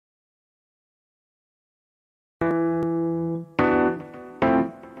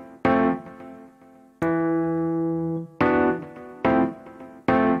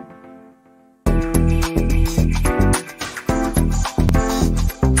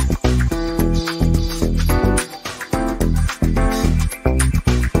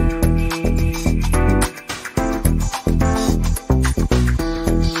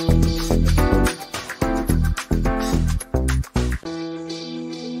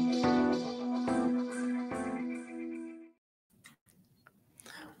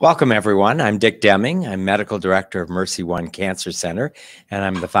Welcome, everyone. I'm Dick Deming. I'm Medical Director of Mercy One Cancer Center, and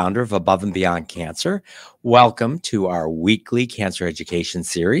I'm the founder of Above and Beyond Cancer. Welcome to our weekly cancer education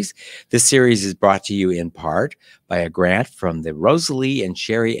series. This series is brought to you in part by a grant from the Rosalie and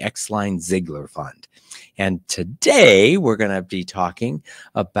Sherry Exline Ziegler Fund. And today we're going to be talking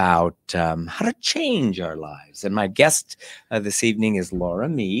about how to change our lives. And my guest this evening is Laura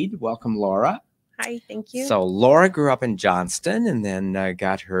Meade. Welcome, Laura. Hi, thank you. So Laura grew up in Johnston and then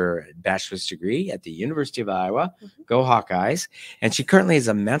got her bachelor's degree at the University of Iowa. Go Hawkeyes. And she currently is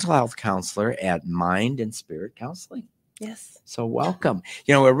a mental health counselor at Mind and Spirit Counseling. Yes. So welcome.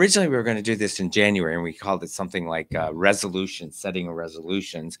 You know, originally we were going to do this in January and we called it something like resolutions, setting of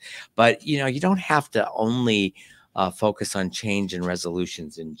resolutions. But, you know, you don't have to only focus on change and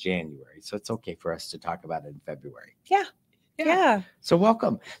resolutions in January. So it's okay for us to talk about it in February. Yeah. So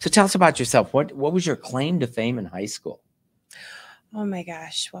welcome. So tell us about yourself. What was your claim to fame in high school? Oh my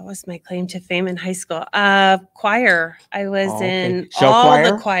gosh, what was my claim to fame in high school? Choir. I was in Show all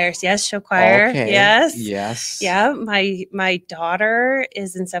choir? the choirs. Yes, show choir. Okay. Yes. Yes. Yeah. My daughter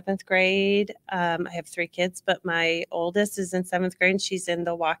is in 7th grade. I have 3 kids, but my oldest is in 7th grade. And she's in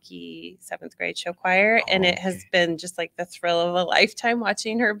the Waukee 7th grade show choir. And it has been just like the thrill of a lifetime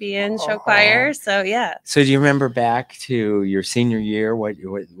watching her be in show choir. So yeah. So do you remember back to your senior year, what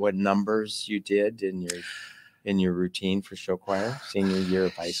numbers you did in your routine for show choir, senior year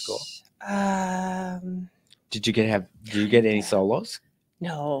of high school? Did you get any solos?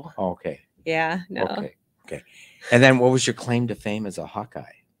 No. Oh, okay. Yeah, no. Okay. And then what was your claim to fame as a Hawkeye?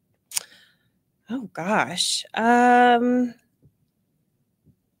 Oh gosh.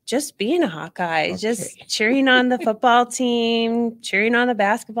 Just being a Hawkeye, just cheering on the football team, cheering on the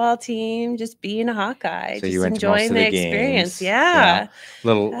basketball team, just being a Hawkeye, So just you went to most enjoying of the games. experience. Yeah.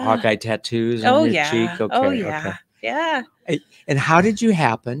 Little Hawkeye tattoos on your cheek. Okay. Oh yeah. Okay. Yeah. And how did you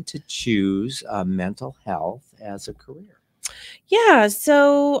happen to choose mental health as a career? Yeah,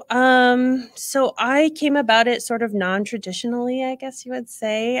 so I came about it sort of non-traditionally, I guess you would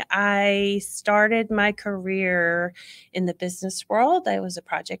say. I started my career in the business world. I was a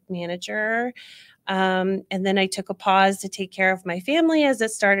project manager. And then I took a pause to take care of my family as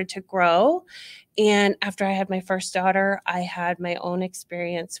it started to grow. And after I had my first daughter, I had my own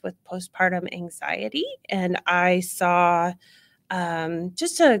experience with postpartum anxiety. And I saw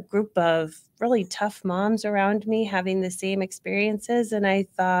just a group of really tough moms around me having the same experiences. And I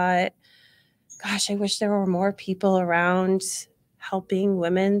thought, gosh, I wish there were more people around helping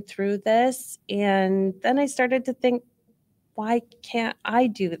women through this. And then I started to think, why can't I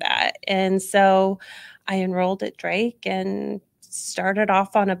do that? And so I enrolled at Drake and started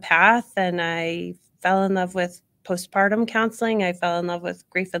off on a path, and I fell in love with postpartum counseling. I fell in love with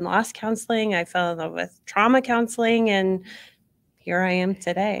grief and loss counseling. I fell in love with trauma counseling, and here I am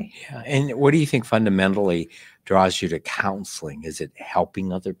today. Yeah. And what do you think fundamentally draws you to counseling? Is it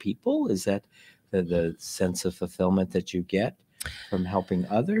helping other people? Is that the sense of fulfillment that you get from helping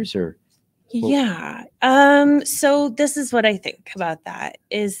others? Or Yeah. So this is what I think about that,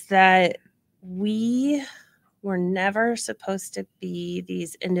 is that we were never supposed to be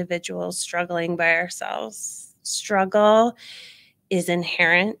these individuals struggling by ourselves. Struggle is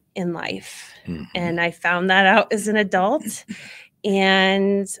inherent in life. Mhm. And I found that out as an adult.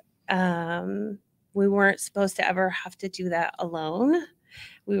 And we weren't supposed to ever have to do that alone.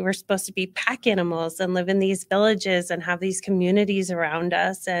 We were supposed to be pack animals and live in these villages and have these communities around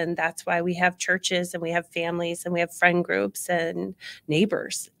us. And that's why we have churches and we have families and we have friend groups and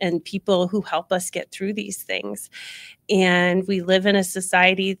neighbors and people who help us get through these things. And we live in a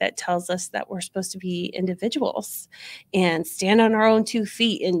society that tells us that we're supposed to be individuals and stand on our own 2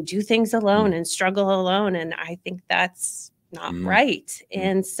 feet and do things alone and struggle alone. And I think that's not right.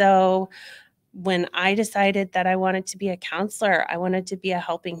 And so when I decided that I wanted to be a counselor, I wanted to be a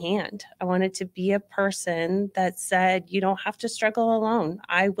helping hand. I wanted to be a person that said, you don't have to struggle alone.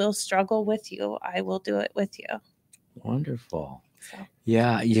 I will struggle with you. I will do it with you. Wonderful. So.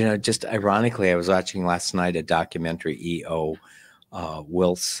 Yeah. You know, just ironically, I was watching last night a documentary, E.O.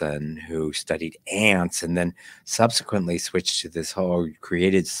 Wilson, who studied ants and then subsequently switched to this whole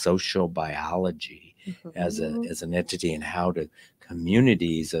created social biology as an entity, and how to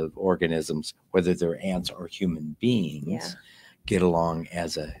communities of organisms, whether they're ants or human beings, get along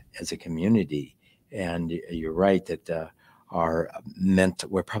as a community. And you're right that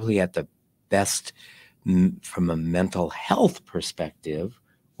we're probably at the best from a mental health perspective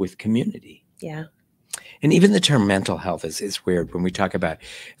with community. Yeah. And even the term mental health is weird. When we talk about,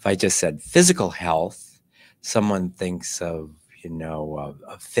 if I just said physical health, someone thinks of,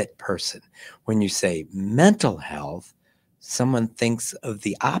 a fit person. When you say mental health, someone thinks of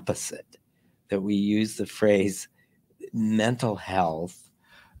the opposite, that we use the phrase mental health,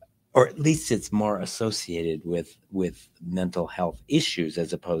 or at least it's more associated with mental health issues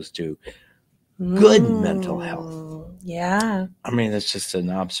as opposed to good mental health. Yeah. I mean, that's just an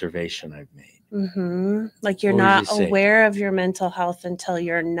observation I've made. Like you're What would not you say? aware of your mental health until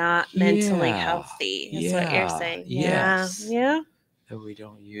you're not mentally Yeah. healthy, is what you're saying. Yes. Yeah. That we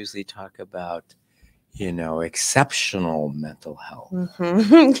don't usually talk about, exceptional mental health.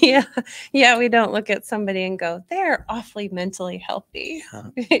 Yeah, we don't look at somebody and go, they're awfully mentally healthy.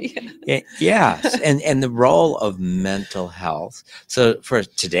 Yes, and the role of mental health. So for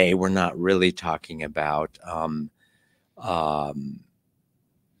today, we're not really talking about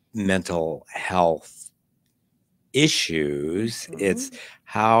mental health issues. It's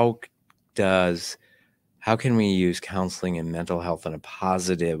how can we use counseling and mental health in a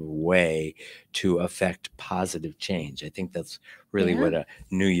positive way to affect positive change? I think that's really what a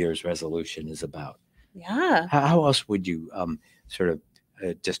New Year's resolution is about. Yeah. How else would you sort of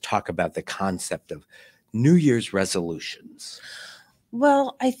just talk about the concept of New Year's resolutions?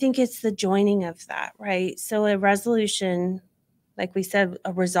 Well, I think it's the joining of that, right? So a resolution, like we said,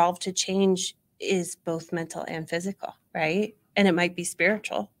 a resolve to change is both mental and physical, right? And it might be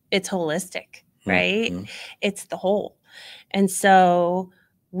spiritual. It's holistic, right? It's the whole. And so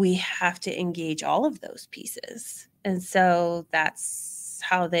we have to engage all of those pieces. And so that's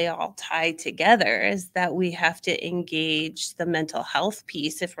how they all tie together, is that we have to engage the mental health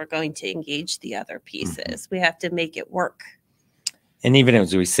piece if we're going to engage the other pieces. We have to make it work. And even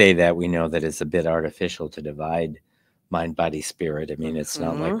as we say that, we know that it's a bit artificial to divide mind, body, spirit. I mean, it's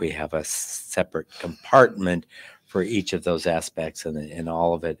not like we have a separate compartment for each of those aspects, and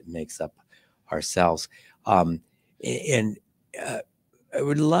all of it makes up ourselves. And I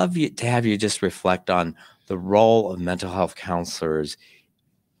would love to have you just reflect on the role of mental health counselors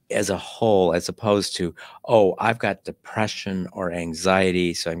as a whole, as opposed to, oh, I've got depression or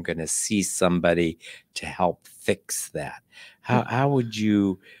anxiety, so I'm going to see somebody to help fix that. How would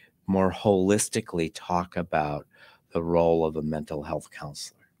you more holistically talk about the role of a mental health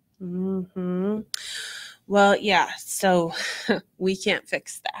counselor? Well, yeah, so we can't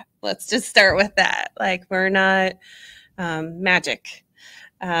fix that. Let's just start with that. Like, we're not magic.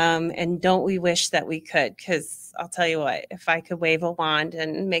 And don't we wish that we could? Because I'll tell you what, if I could wave a wand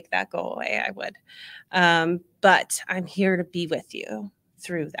and make that go away, I would. But I'm here to be with you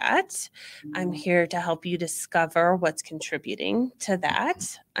through that. I'm here to help you discover what's contributing to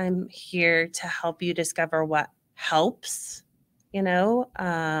that. I'm here to help you discover what helps, to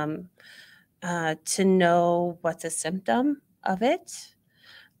know what's a symptom of it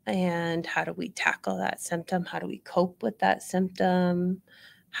and how do we tackle that symptom? How do we cope with that symptom?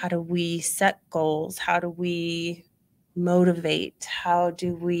 How do we set goals? How do we motivate? How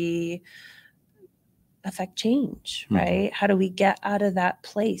do we affect change, right? How do we get out of that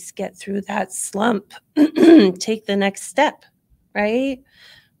place, get through that slump, take the next step, right?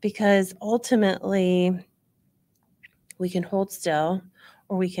 Because ultimately, we can hold still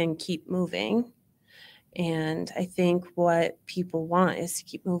or we can keep moving. And I think what people want is to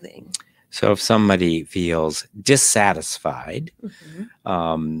keep moving. So if somebody feels dissatisfied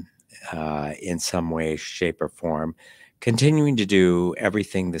in some way, shape, or form, continuing to do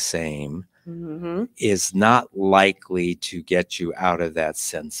everything the same is not likely to get you out of that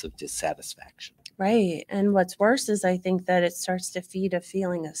sense of dissatisfaction. Right. And what's worse is I think that it starts to feed a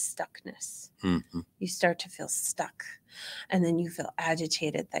feeling of stuckness. You start to feel stuck, and then you feel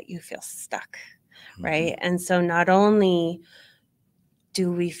agitated that you feel stuck, right? And so not only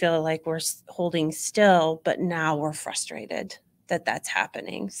do we feel like we're holding still, but now we're frustrated that that's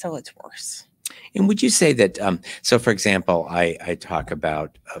happening. So it's worse. And would you say that, so for example, I talk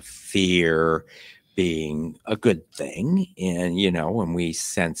about fear being a good thing. And, when we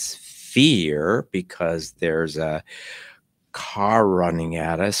sense fear because there's a car running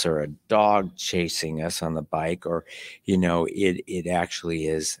at us or a dog chasing us on the bike, or, it actually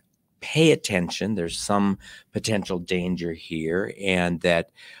is, pay attention. There's some potential danger here, and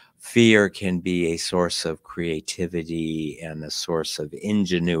that fear can be a source of creativity and a source of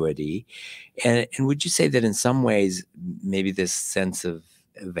ingenuity. And would you say that in some ways, maybe this sense of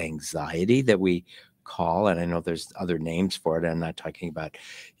anxiety that we call, and I know there's other names for it, I'm not talking about,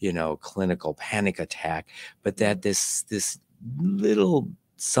 clinical panic attack, but that this little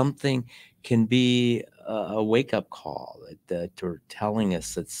something can be a wake-up call that are telling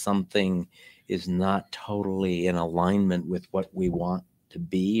us that something is not totally in alignment with what we want to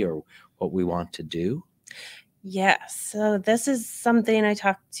be or what we want to do? Yes. So this is something I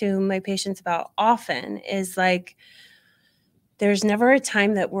talk to my patients about often, is like, there's never a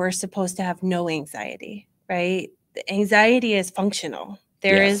time that we're supposed to have no anxiety, right? Anxiety is functional.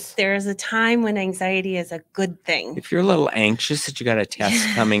 There Yes. is a time when anxiety is a good thing. If you're a little anxious that you got a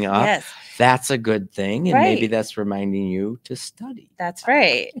test coming up, yes, that's a good thing. And maybe right. that's reminding you to study. That's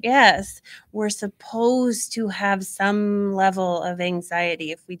right. Yes. We're supposed to have some level of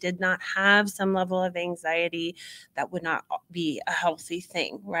anxiety. If we did not have some level of anxiety, that would not be a healthy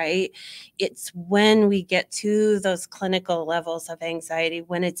thing, right? It's when we get to those clinical levels of anxiety,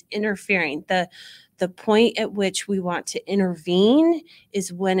 when it's interfering. The point at which we want to intervene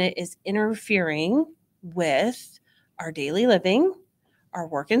is when it is interfering with our daily living, our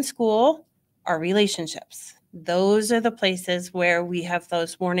work and school, our relationships. Those are the places where we have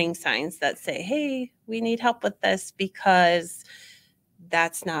those warning signs that say, hey, we need help with this, because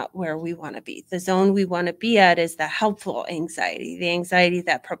that's not where we want to be. The zone we want to be at is the helpful anxiety, the anxiety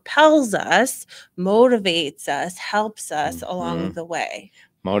that propels us, motivates us, helps us along the way.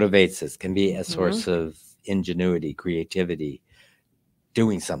 Motivates us, can be a source of ingenuity, creativity,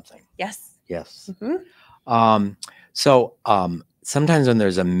 doing something. Yes. Yes. So sometimes when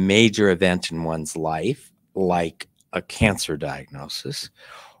there's a major event in one's life, like a cancer diagnosis,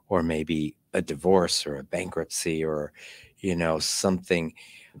 or maybe a divorce or a bankruptcy, or, something,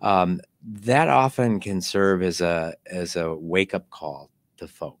 that often can serve as a wake-up call to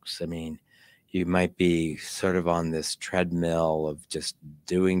folks. I mean, you might be sort of on this treadmill of just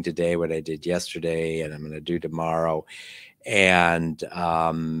doing today what I did yesterday and I'm going to do tomorrow. And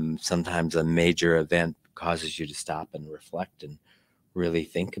sometimes a major event causes you to stop and reflect and really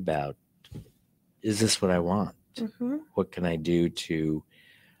think about, is this what I want? What can I do to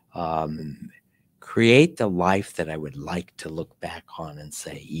create the life that I would like to look back on and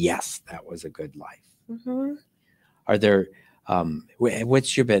say, yes, that was a good life? Are there,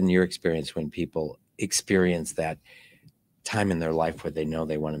 what's been your experience when people experience that time in their life where they know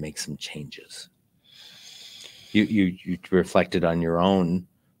they want to make some changes? You reflected on your own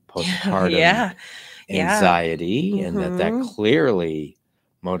postpartum anxiety, and that clearly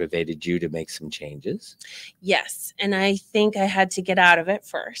motivated you to make some changes. Yes. And I think I had to get out of it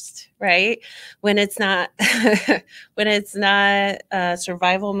first, right? When it's not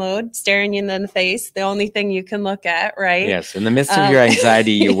survival mode staring you in the face, the only thing you can look at, right? Yes. In the midst of your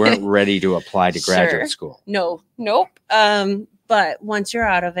anxiety, you weren't ready to apply to graduate school. Nope. But once you're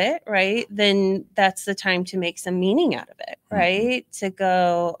out of it, right, then that's the time to make some meaning out of it, right? To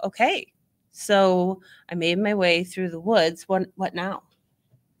go, okay, so I made my way through the woods. What now?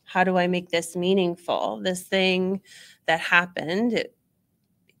 How do I make this meaningful? This thing that happened, it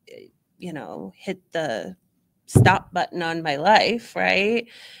hit the stop button on my life, right?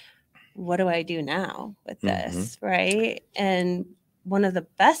 What do I do now with this, right? And one of the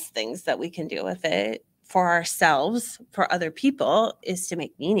best things that we can do with it for ourselves, for other people, is to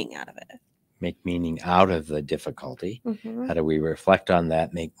make meaning out of it. Make meaning out of the difficulty. How do we reflect on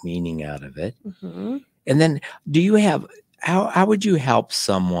that, make meaning out of it? And then do you have, how would you help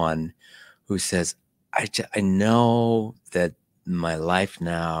someone who says, I know that my life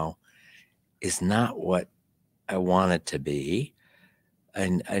now is not what I want it to be,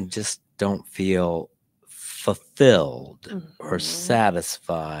 and I just don't feel fulfilled or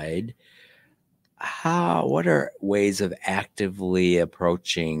satisfied? What are ways of actively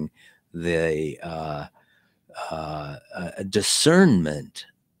approaching the discernment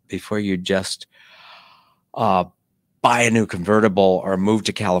before you just buy a new convertible or move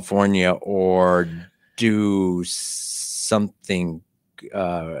to California or do something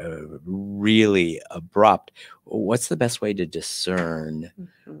really abrupt? What's the best way to discern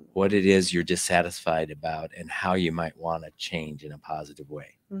what it is you're dissatisfied about and how you might want to change in a positive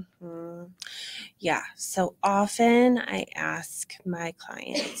way? Yeah. So often I ask my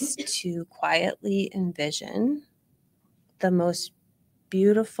clients to quietly envision the most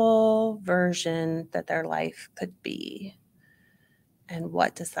beautiful version that their life could be. And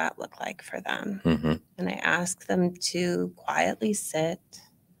what does that look like for them? And I ask them to quietly sit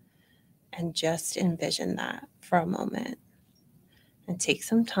and just envision that for a moment and take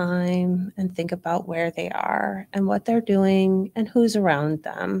some time and think about where they are and what they're doing and who's around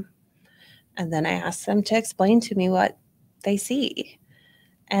them. And then I ask them to explain to me what they see.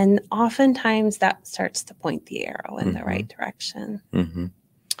 And oftentimes that starts to point the arrow in the right direction.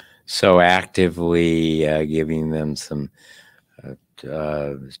 So actively giving them some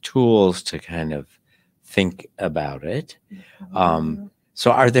tools to kind of think about it.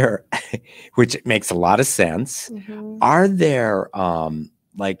 So are there, which makes a lot of sense, are there,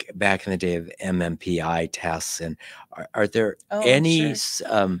 like back in the day of MMPI tests, and are there any,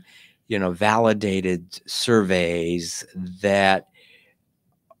 validated surveys that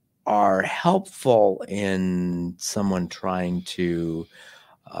are helpful in someone trying to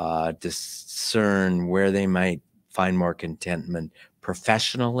discern where they might find more contentment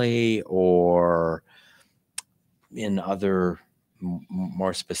professionally or in other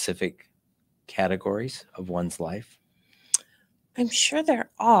more specific categories of one's life? I'm sure there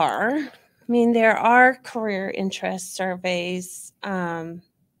are. I mean, there are career interest surveys.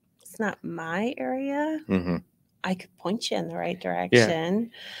 It's not my area. Mm-hmm. I could point you in the right Yeah.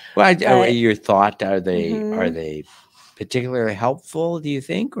 direction. Well, But your thought, are mhm. they particularly helpful, do you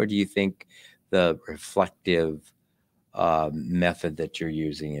think? Or do you think the reflective method that you're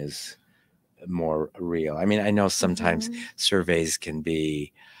using is more real? I mean, I know sometimes surveys can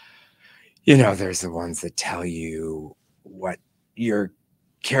be, there's the ones that tell you what your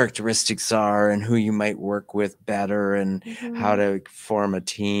characteristics are and who you might work with better and how to form a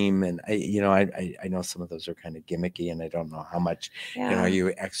team. And I know some of those are kind of gimmicky, and I don't know how much, are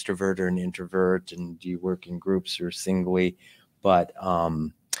you extrovert or an introvert, and do you work in groups or singly? But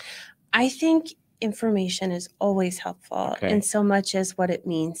I think information is always helpful in so much as what it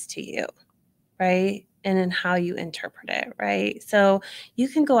means to you, right? And in how you interpret it, right? So you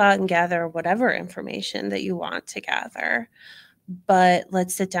can go out and gather whatever information that you want to gather, but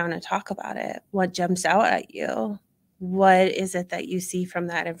let's sit down and talk about it. What jumps out at you? What is it that you see from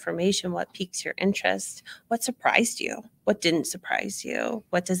that information? What piques your interest? What surprised you? What didn't surprise you?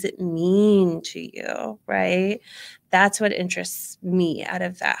 What does it mean to you, right? That's what interests me out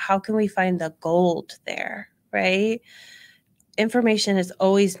of that. How can we find the gold there, right? Information is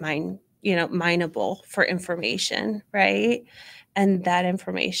always mineable for information, right? And that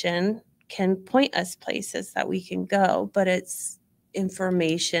information can point us places that we can go, but it's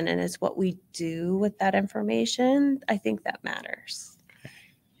information and it's what we do with that information. I think that matters.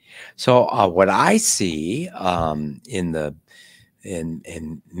 So what I see in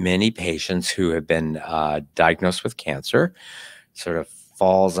many patients who have been diagnosed with cancer, sort of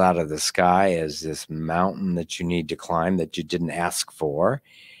falls out of the sky as this mountain that you need to climb that you didn't ask for,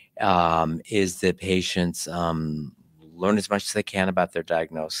 is that patients learn as much as they can about their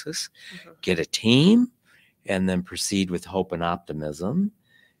diagnosis, get a team, and then proceed with hope and optimism.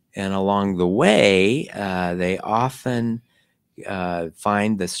 And along the way, they often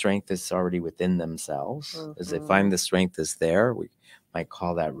find the strength that's already within themselves. As they find the strength is there, we might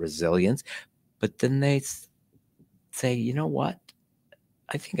call that resilience. But then they say, you know what?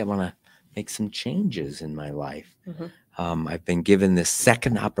 I think I want to make some changes in my life. I've been given this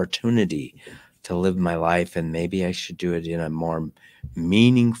second opportunity to live my life, and maybe I should do it in a more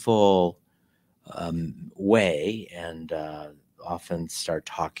meaningful way, and often start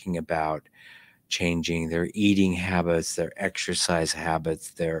talking about changing their eating habits, their exercise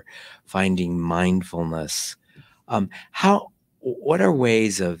habits, their finding mindfulness. What are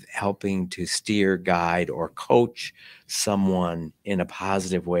ways of helping to steer, guide, or coach someone in a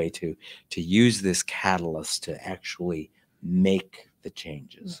positive way to use this catalyst to actually make the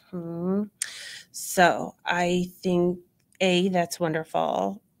changes? So I think that's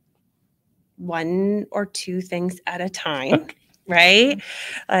wonderful. One or two things at a time, right?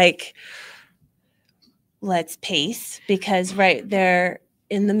 Like, let's pace, because they're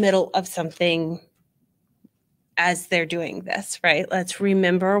in the middle of something as they're doing this, right? Let's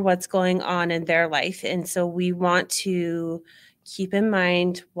remember what's going on in their life. And so we want to keep in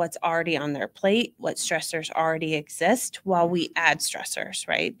mind what's already on their plate, what stressors already exist while we add stressors,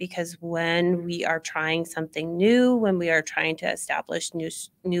 right? Because when we are trying something new, when we are trying to establish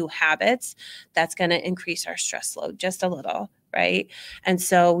new habits, that's going to increase our stress load just a little, right? And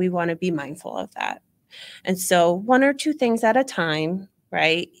so we want to be mindful of that. And so one or two things at a time,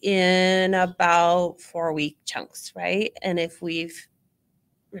 right, in about 4-week chunks, right? And if we've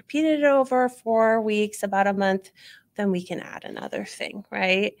repeated it over 4 weeks, about a month, then we can add another thing,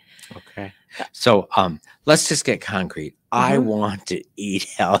 right? Okay. So let's just get concrete. I want to eat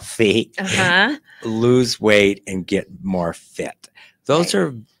healthy, lose weight, and get more fit. Those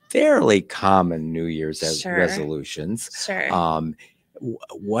are fairly common New Year's resolutions.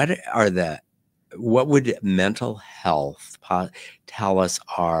 What would mental health tell us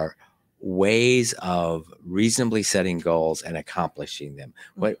are ways of reasonably setting goals and accomplishing them?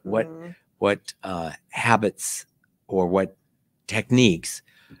 What habits or what techniques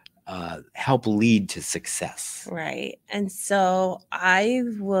help lead to success? Right. And so I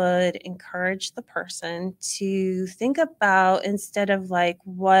would encourage the person to think about, instead of like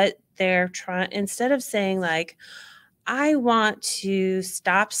what they're trying, instead of saying like, I want to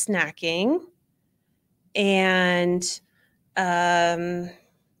stop snacking and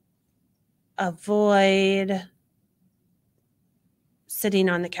avoid sitting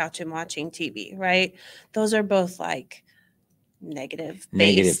on the couch and watching TV, right? Those are both like negative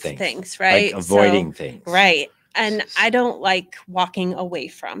things, right? Like avoiding things. Right. And I don't like walking away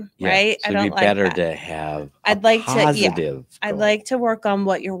from, right? So I don't it'd be like better that. to have I'd a like positive I'd goal. like to work on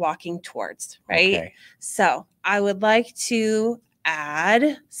what you're walking towards, right? Okay. So I would like to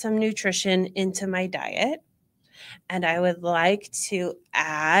add some nutrition into my diet. And I would like to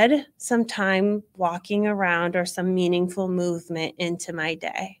add some time walking around or some meaningful movement into my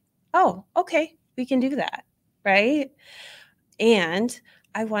day. Oh, okay, we can do that, right? And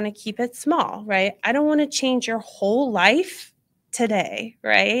I want to keep it small, right? I don't want to change your whole life today,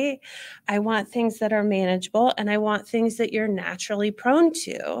 right? I want things that are manageable and I want things that you're naturally prone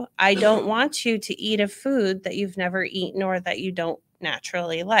to. I don't want you to eat a food that you've never eaten or that you don't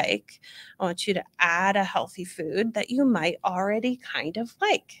naturally like. I want you to add a healthy food that you might already kind of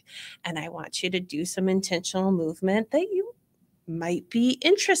like. And I want you to do some intentional movement that you might be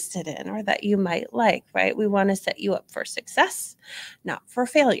interested in or that you might like, right? We want to set you up for success, not for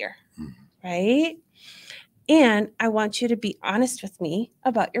failure, right? And I want you to be honest with me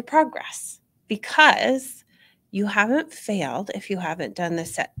about your progress because you haven't failed if you haven't done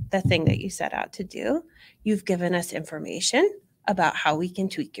the thing that you set out to do. You've given us information about how we can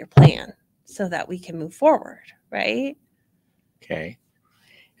tweak your plan so that we can move forward, right? Okay.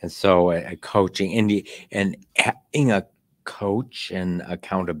 And so coaching and having a coach and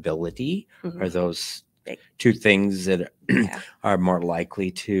accountability are those two things that are more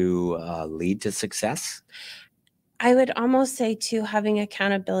likely to lead to success? I would almost say too, having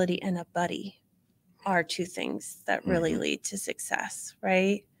accountability and a buddy are two things that really lead to success,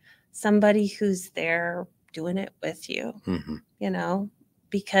 right? Somebody who's there doing it with you, you know,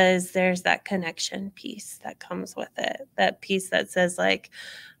 because there's that connection piece that comes with it. That piece that says, like,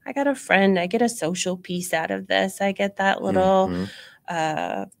 I got a friend, I get a social piece out of this. I get that little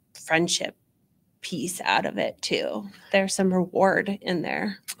friendship piece out of it too. There's some reward in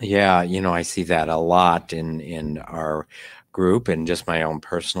there. Yeah, I see that a lot in our group and just my own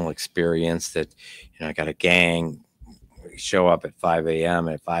personal experience that, I got a gang show up at 5 a.m.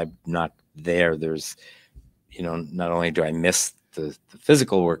 If I'm not there, there's, not only do I miss the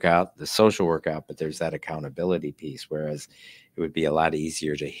physical workout, the social workout, but there's that accountability piece. Whereas it would be a lot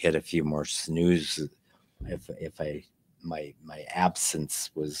easier to hit a few more snooze if my absence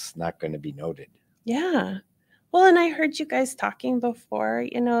was not going to be noted. Yeah. Well, and I heard you guys talking before,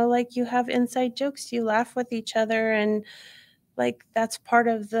 like you have inside jokes, you laugh with each other, and like that's part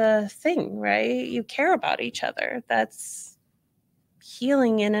of the thing, right? You care about each other. That's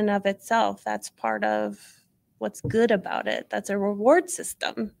healing in and of itself. That's part of what's good about it. That's a reward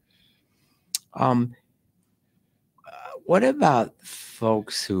system. What about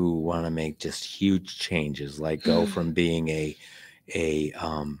folks who want to make just huge changes, like go from being a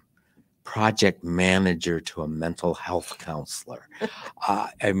project manager to a mental health counselor?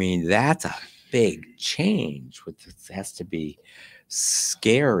 I mean, that's a big change, which has to be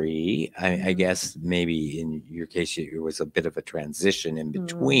scary. I guess maybe in your case, it was a bit of a transition in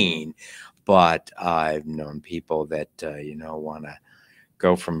between, but I've known people that, want to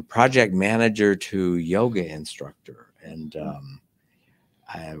go from project manager to yoga instructor. And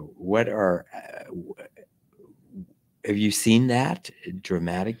have you seen that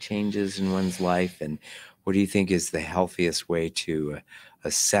dramatic changes in one's life? And what do you think is the healthiest way to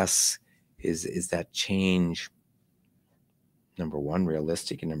assess is that change, number one,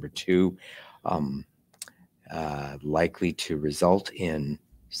 realistic, and number two, likely to result in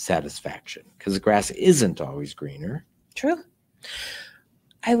satisfaction? Because the grass isn't always greener. True.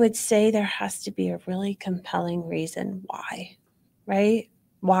 I would say there has to be a really compelling reason why, right?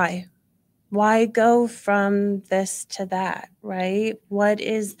 Why go from this to that, right? What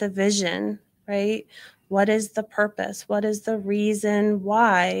is the vision, right? What is the purpose? What is the reason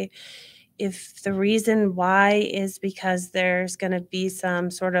why? If the reason why is because there's going to be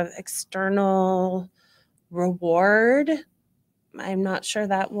some sort of external reward, I'm not sure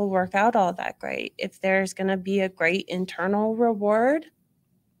that will work out all that great. If there's going to be a great internal reward,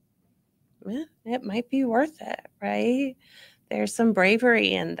 it might be worth it, right? There's some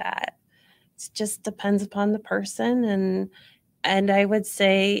bravery in that. It just depends upon the person. And I would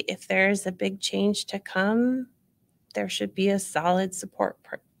say if there's a big change to come, there should be a solid support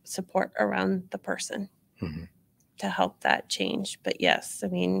around the person to help that change. But yes, I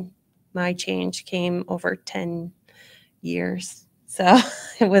mean, my change came over 10 years. So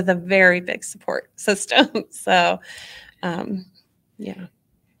with a very big support system. So, yeah.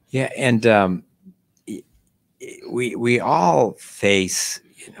 Yeah. And we all face,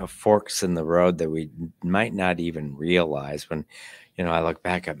 forks in the road that we might not even realize. When I look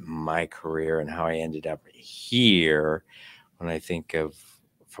back at my career and how I ended up here, when I think of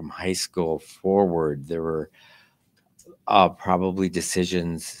from high school forward, there were probably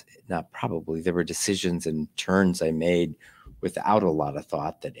decisions, not probably, there were decisions and turns I made without a lot of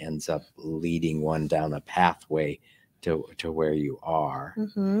thought that ends up leading one down a pathway to where you are.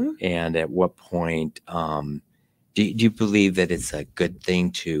 Mm-hmm. And at what point do you believe that it's a good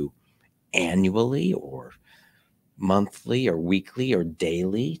thing to annually or monthly or weekly or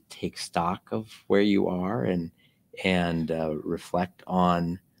daily take stock of where you are and reflect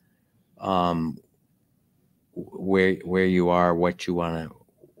on um, where you are, what you want to,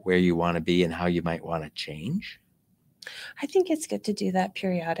 where you want to be, and how you might want to change? I think it's good to do that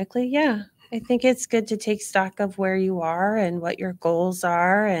periodically. Yeah. I think it's good to take stock of where you are and what your goals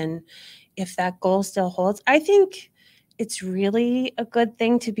are and if that goal still holds. I think it's really a good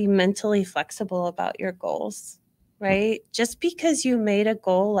thing to be mentally flexible about your goals, right? Just because you made a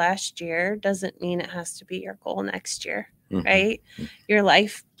goal last year doesn't mean it has to be your goal next year, right? Your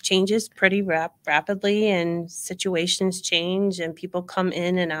life changes pretty rapidly and situations change and people come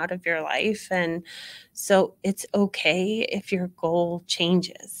in and out of your life. And so it's okay if your goal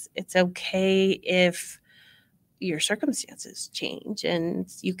changes. It's okay if your circumstances change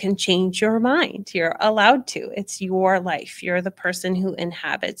and you can change your mind. You're allowed to. It's your life. You're the person who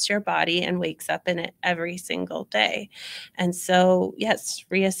inhabits your body and wakes up in it every single day. And so, yes,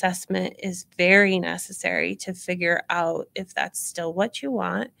 reassessment is very necessary to figure out if that's still what you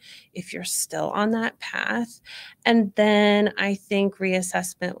want, if you're still on that path. And then I think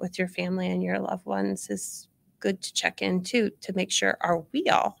reassessment with your family and your loved ones is good to check in too, to make sure, are we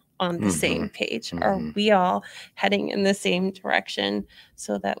all on the same page? Are we all heading in the same direction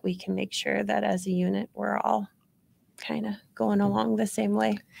so that we can make sure that as a unit, we're all kind of going along the same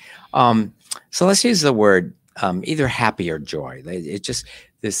way? So let's use the word either happy or joy. It just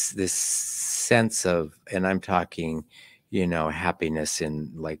this sense of, and I'm talking, happiness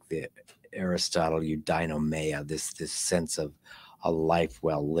in like the Aristotle eudaimonia, this sense of a life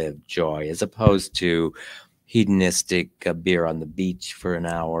well lived, joy, as opposed to hedonistic beer on the beach for an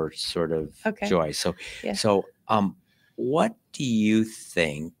hour sort of joy. So, Yeah. what do you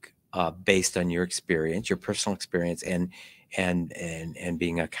think, based on your experience, your personal experience, and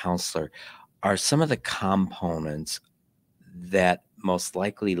being a counselor, are some of the components that most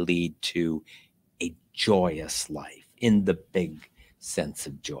likely lead to a joyous life in the big sense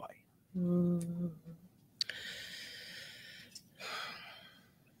of joy?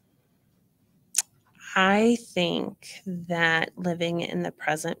 I think that living in the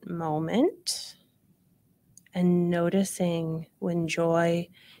present moment and noticing when joy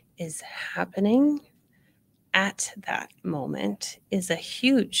is happening at that moment is a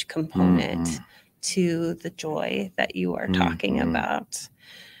huge component to the joy that you are talking about.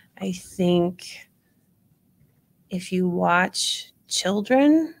 I think if you watch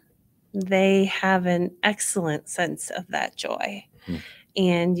children, they have an excellent sense of that joy.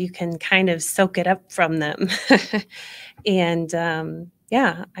 And you can kind of soak it up from them. And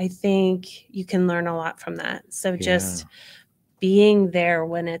I think you can learn a lot from that. So just being there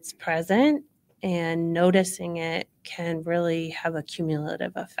when it's present and noticing it can really have a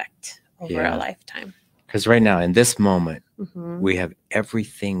cumulative effect over a lifetime. Because right now, in this moment, we have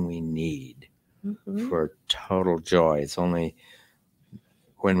everything we need for total joy. It's only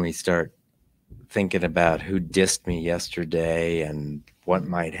when we start thinking about who dissed me yesterday and what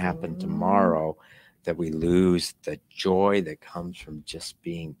might happen tomorrow that we lose the joy that comes from just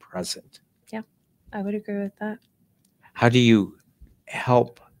being present. Yeah, I would agree with that. How do you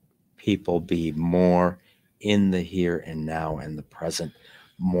help people be more in the here and now and the present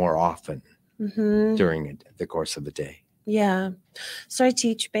more often during the course of the day? Yeah. So I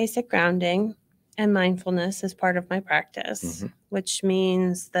teach basic grounding and mindfulness as part of my practice, which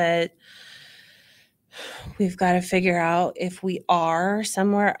means that we've got to figure out if we are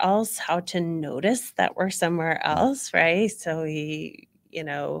somewhere else, how to notice that we're somewhere else, right? So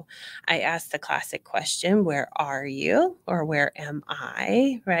I asked the classic question, where are you? Or where am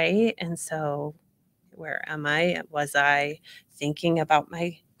I, right? And so where am I? Was I thinking about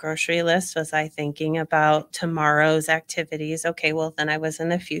my grocery list? Was I thinking about tomorrow's activities? Okay, well, then I was in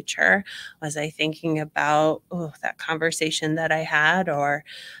the future. Was I thinking about that conversation that I had, or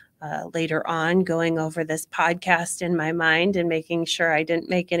later on going over this podcast in my mind and making sure I didn't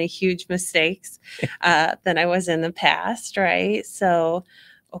make any huge mistakes than I was in the past, right? So,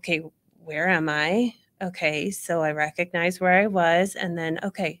 okay, where am I? Okay, so I recognize where I was. And then,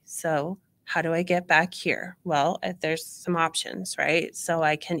 okay, so How do I get back here? Well, there's some options, right? So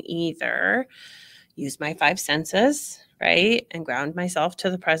I can either use my five senses, right? And ground myself to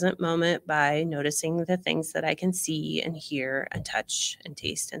the present moment by noticing the things that I can see and hear and touch and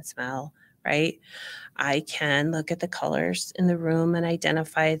taste and smell, right? I can look at the colors in the room and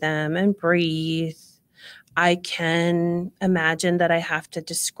identify them and breathe. I can imagine that I have to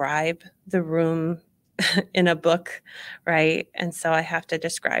describe the room in a book, right? And so I have to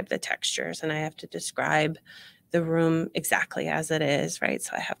describe the textures and I have to describe the room exactly as it is, right?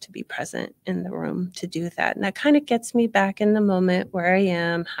 So I have to be present in the room to do that. And that kind of gets me back in the moment where I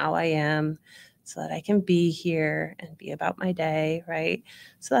am, how I am, so that I can be here and be about my day, right?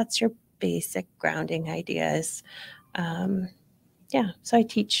 So that's your basic grounding ideas. Yeah, so I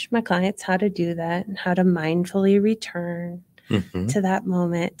teach my clients how to do that and how to mindfully return to that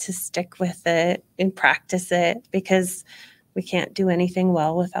moment, to stick with it and practice it, because we can't do anything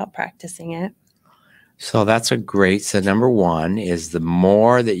well without practicing it. So that's a great. So number one is the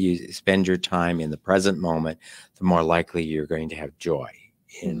more that you spend your time in the present moment, the more likely you're going to have joy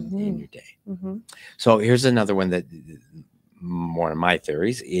in your day. Mm-hmm. So here's another one that one of my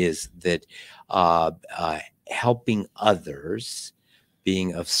theories is that helping others,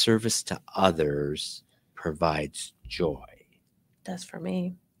 being of service to others, provides joy. Does for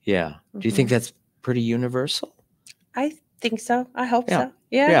me. Yeah. Mm-hmm. Do you think that's pretty universal? I think so. I hope so.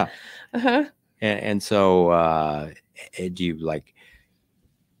 Yeah. Yeah. Uh-huh. And so do you like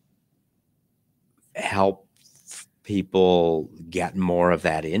help people get more of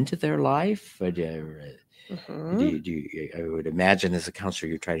that into their life? Or I would imagine as a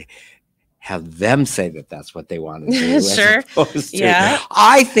counselor, you try to have them say that that's what they want to do. Sure. As opposed to, yeah.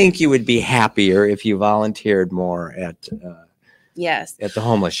 I think you would be happier if you volunteered more at yes. At the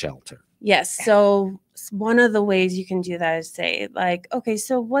homeless shelter. Yes. So one of the ways you can do that is say, like, okay,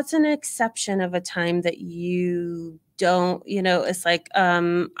 so what's an exception of a time that you don't, it's like,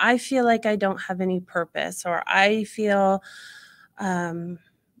 I feel like I don't have any purpose, or I feel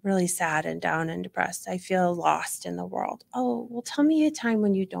really sad and down and depressed. I feel lost in the world. Oh, well, tell me a time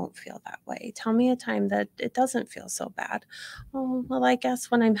when you don't feel that way. Tell me a time that it doesn't feel so bad. Oh, well, I guess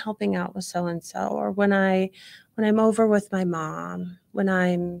when I'm helping out with so-and-so, or when I'm over with my mom, when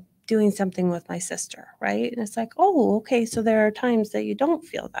I'm doing something with my sister, right? And it's like, oh, okay, so there are times that you don't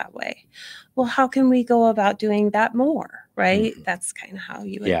feel that way. Well, how can we go about doing that more, right? Mm-hmm. That's kind of how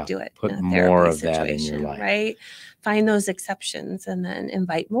you would do it. Put more of that in your life, right? Find those exceptions and then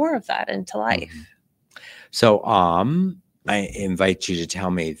invite more of that into life. Mm-hmm. So, I invite you to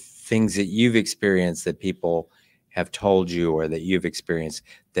tell me things that you've experienced that people have told you or that you've experienced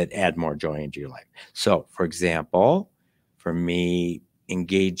that add more joy into your life. So, for example, for me,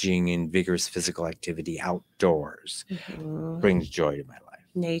 engaging in vigorous physical activity outdoors brings joy to my life.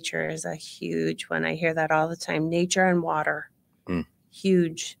 Nature is a huge one. I hear that all the time. Nature and water,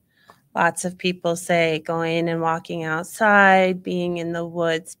 huge. Lots of people say going and walking outside, being in the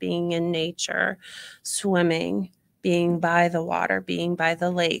woods, being in nature, swimming, being by the water, being by the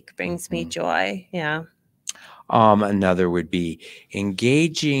lake brings me joy. Yeah. Another would be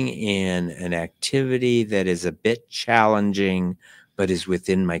engaging in an activity that is a bit challenging, but is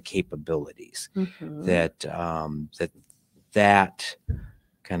within my capabilities. That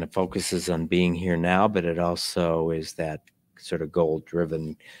kind of focuses on being here now, but it also is that sort of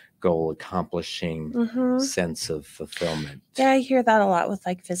goal-driven, goal-accomplishing sense of fulfillment. Yeah, I hear that a lot with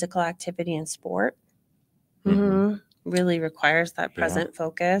like physical activity and sport. Really requires that present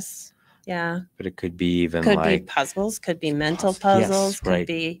focus. Yeah. But it could be even be puzzles, could be mental puzzles, could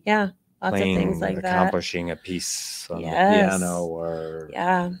be, lots playing, of things like accomplishing that. A piece on the piano or.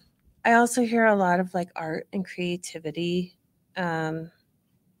 Yeah. I also hear a lot of like art and creativity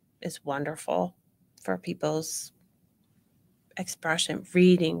is wonderful for people's expression,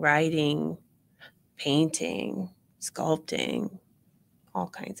 reading, writing, painting, sculpting, all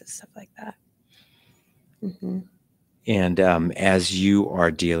kinds of stuff like that. And as you are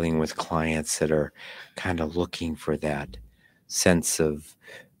dealing with clients that are kind of looking for that sense of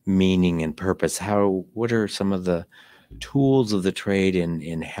meaning and purpose, what are some of the tools of the trade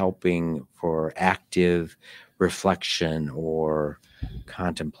in helping for active reflection or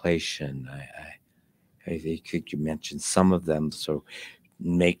contemplation? I think you mentioned some of them. So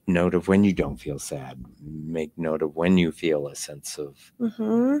make note of when you don't feel sad. Make note of when you feel a sense of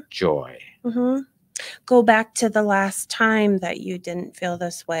joy. Go back to the last time that you didn't feel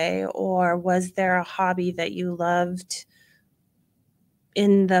this way, or was there a hobby that you loved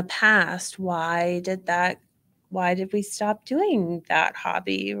in the past? Why did we stop doing that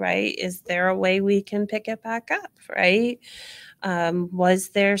hobby, right? Is there a way we can pick it back up, right? Was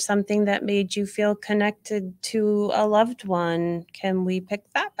there something that made you feel connected to a loved one? Can we pick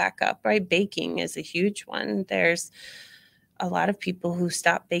that back up, right? Baking is a huge one. There's a lot of people who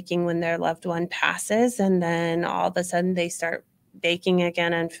stop baking when their loved one passes, and then all of a sudden they start baking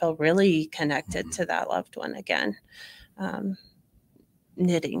again and feel really connected to that loved one again.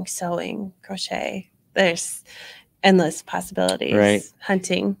 Knitting, sewing, crochet. There's endless possibilities. Right.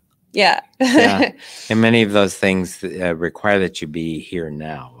 Hunting. Yeah. Yeah. And many of those things require that you be here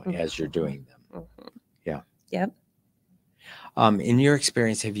now as you're doing them. Yeah. Yep. In your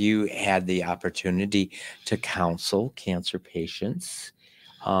experience, have you had the opportunity to counsel cancer patients,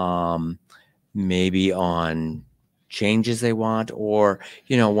 maybe on changes they want? Or,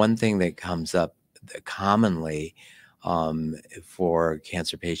 one thing that comes up commonly for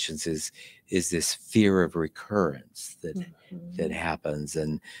cancer patients is this fear of recurrence that happens,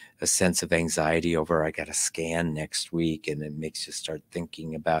 and a sense of anxiety over, I got a scan next week, and it makes you start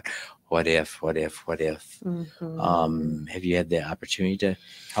thinking about what if. Have you had the opportunity to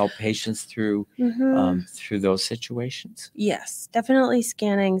help patients through those situations? Yes, definitely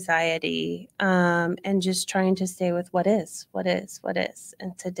scan anxiety, and just trying to stay with what is.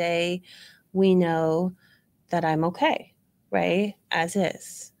 And today we know that I'm okay, right? As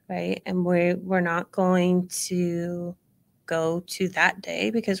is, right? And we're not going to go to that day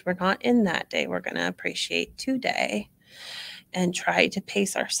because we're not in that day. We're going to appreciate today and try to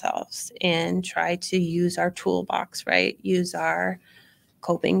pace ourselves and try to use our toolbox, right? Use our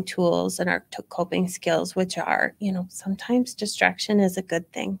coping tools and our coping skills, which are, sometimes distraction is a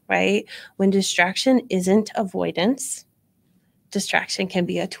good thing, right? When distraction isn't avoidance, distraction can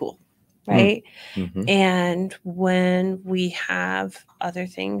be a tool, right? Mm-hmm. And when we have other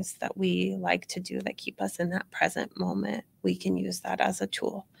things that we like to do that keep us in that present moment, we can use that as a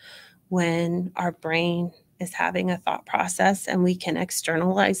tool. When our brain is having a thought process, and we can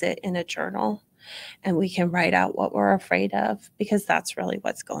externalize it in a journal, and we can write out what we're afraid of, because that's really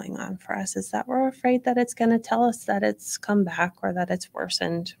what's going on for us, is that we're afraid that it's going to tell us that it's come back or that it's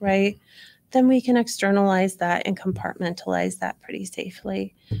worsened, right? Then we can externalize that and compartmentalize that pretty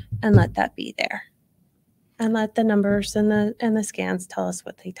safely and let that be there. And let the numbers and the scans tell us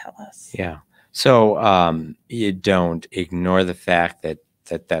what they tell us. Yeah. So you don't ignore the fact that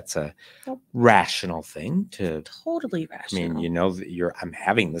that's a rational thing to. Totally rational. I mean, that I'm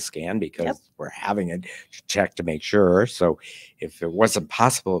having the scan because we're having it to check to make sure. So if it wasn't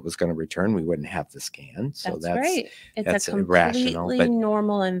possible it was going to return, we wouldn't have the scan. So that's right. It's that's a irrational, completely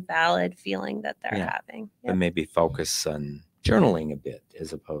normal and valid feeling that they're having. But maybe focus on journaling a bit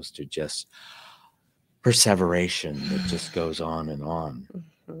as opposed to just perseveration that just goes on and on.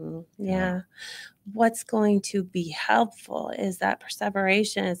 Yeah. What's going to be helpful? Is that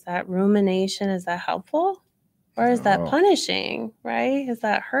perseveration? Is that rumination? Is that helpful? Or is that punishing, right? Is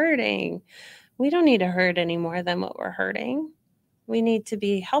that hurting? We don't need to hurt any more than what we're hurting. We need to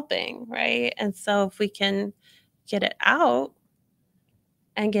be helping, right? And so if we can get it out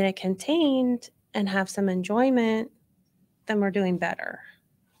and get it contained and have some enjoyment, then we're doing better.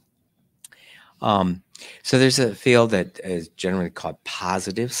 So there's a field that is generally called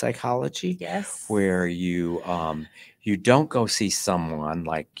positive psychology. Yes. Where you don't go see someone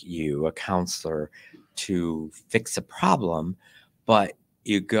like you, a counselor, to fix a problem, but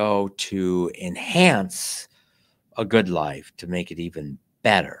you go to enhance a good life, to make it even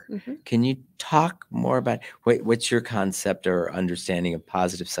better. Can you talk more about what's your concept or understanding of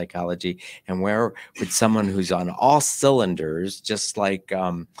positive psychology, and where would someone who's on all cylinders, just like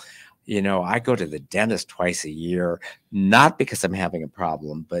I go to the dentist twice a year, not because I'm having a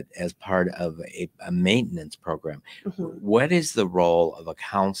problem, but as part of a maintenance program. What is the role of a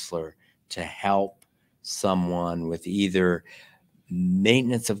counselor to help someone with either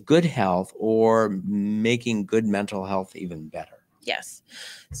maintenance of good health or making good mental health even better? Yes.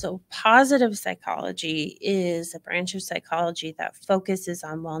 So positive psychology is a branch of psychology that focuses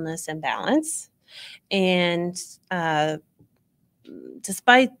on wellness and balance. And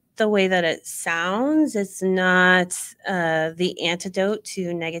despite the way that it sounds, it's not the antidote to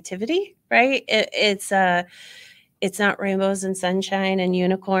negativity, right? It's not rainbows and sunshine and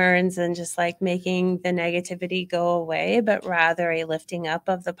unicorns and just like making the negativity go away, but rather a lifting up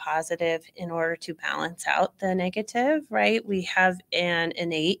of the positive in order to balance out the negative, right? We have an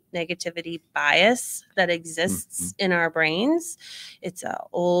innate negativity bias that exists in our brains. It's an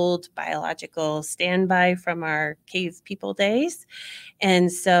old biological standby from our cave people days.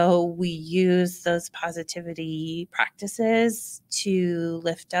 And so we use those positivity practices to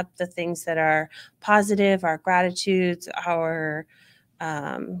lift up the things that are positive, our gratitudes, our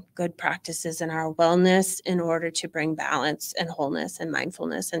good practices in our wellness in order to bring balance and wholeness and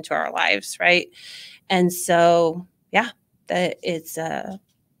mindfulness into our lives, right? And so, yeah, that it's a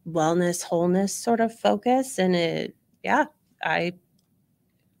wellness, wholeness sort of focus, and I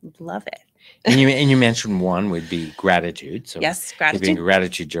love it. And you mentioned one would be gratitude. So yes, keeping a gratitude.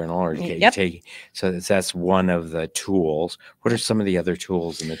 gratitude journal or Yep. so that's one of the tools. What are some of the other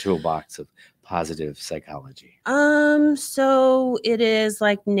tools in the toolbox of positive psychology? So it is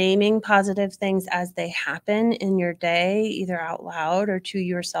like naming positive things as they happen in your day, either out loud or to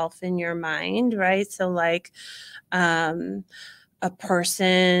yourself in your mind, right? So like a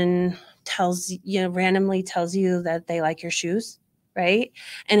person randomly tells you that they like your shoes, right?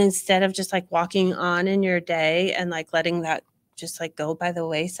 And instead of just like walking on in your day and like letting that just like go by the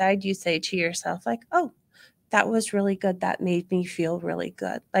wayside, you say to yourself like, "Oh, that was really good. That made me feel really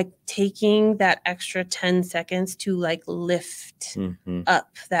good." Like taking that extra 10 seconds to like lift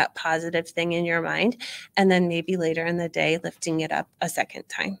up that positive thing in your mind. And then maybe later in the day, lifting it up a second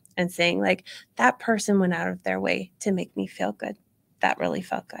time and saying, like, that person went out of their way to make me feel good. That really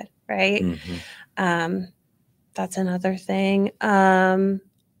felt good. Right. That's another thing.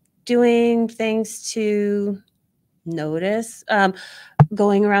 Doing things to notice.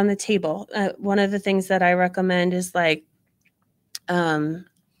 Going around the table. One of the things that I recommend is like,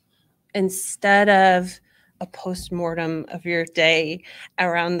 instead of a post-mortem of your day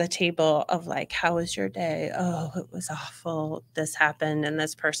around the table of like, how was your day? Oh, it was awful. This happened and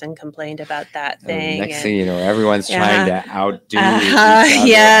this person complained about that thing. Next thing you know, everyone's trying to outdo each other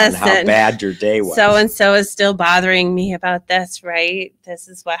yes, on how bad your day was. So and so is still bothering me about this, right? This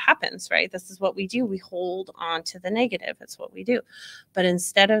is what happens, right? This is what we do. We hold on to the negative. It's what we do. But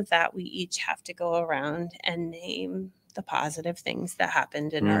instead of that, we each have to go around and name the positive things that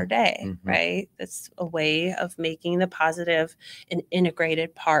happened in our day, right? That's a way of making the positive an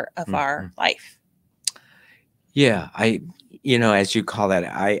integrated part of our life. Yeah, as you call that,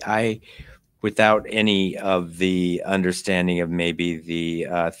 I without any of the understanding of maybe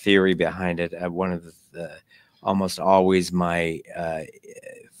the theory behind it, one of the almost always my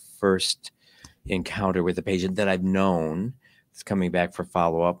first encounter with a patient that I've known is coming back for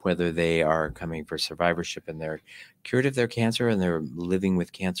follow-up, whether they are coming for survivorship and they're cured of their cancer and they're living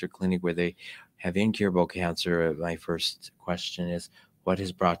with cancer clinic where they have incurable cancer. My first question is, what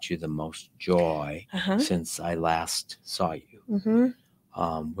has brought you the most joy since I last saw you?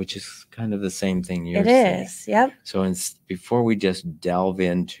 Which is kind of the same thing you're saying. It is, yep. So before we just delve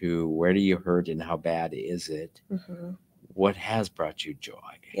into where do you hurt and how bad is it, what has brought you joy?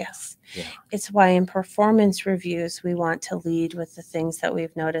 Yes. Yeah. It's why in performance reviews, we want to lead with the things that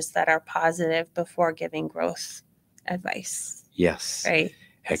we've noticed that are positive before giving growth advice. Yes. Right.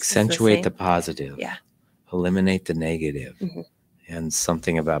 Accentuate the positive. Yeah. Eliminate the negative. And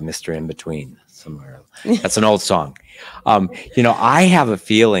something about Mr. In Between somewhere. That's an old song. I have a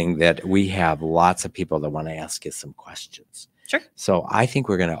feeling that we have lots of people that want to ask you some questions. Sure. So I think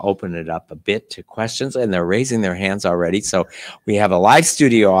we're going to open it up a bit to questions, and they're raising their hands already. So we have a live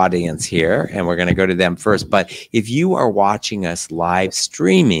studio audience here, and we're going to go to them first. But if you are watching us live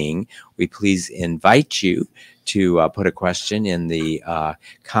streaming, we please invite you to put a question in the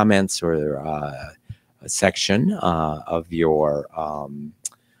comments or section of your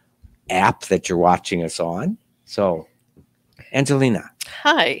app that you're watching us on. So, Angelina.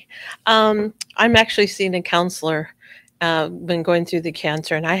 Hi. I'm actually seeing a counselor. Been going through the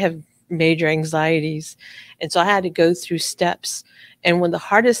cancer, and I have major anxieties. And so I had to go through steps. And the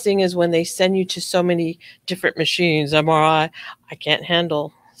hardest thing is when they send you to so many different machines, MRI, I can't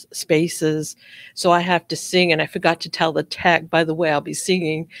handle spaces. So I have to sing. And I forgot to tell the tech, by the way, I'll be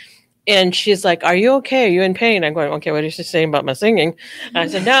singing. And she's like, "Are you okay? Are you in pain?" I'm going, "Okay, what is she saying about my singing?" And I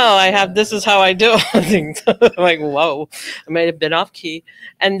said, "No, this is how I do things." I'm like, whoa, I might have been off key.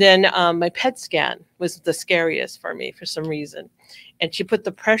 And then my PET scan was the scariest for me for some reason. And she put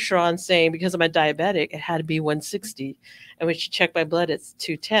the pressure on saying, because I'm a diabetic, it had to be 160. And when she checked my blood, it's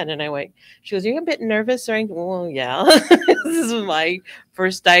 210. And I went, she goes, "Are you a bit nervous?" Or anything? Well, yeah, this is my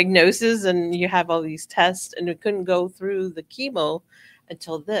first diagnosis. And you have all these tests, and we couldn't go through the chemo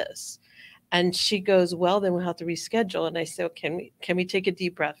until this. And she goes, "Well, then we'll have to reschedule." And I said, can we take a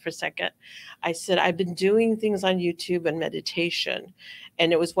deep breath for a second? I said, "I've been doing things on YouTube and meditation."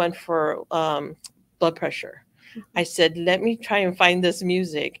 And it was one for blood pressure. I said, "Let me try and find this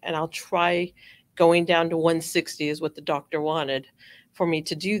music, and I'll try going down to 160 is what the doctor wanted for me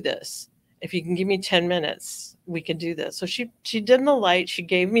to do this. If you can give me 10 minutes, we can do this." So she did the light. She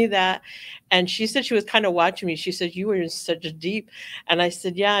gave me that. And she said she was kind of watching me. She said, "You were in such a deep." And I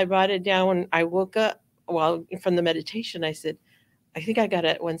said, "Yeah, I brought it down when I woke up from the meditation." I said, I think I got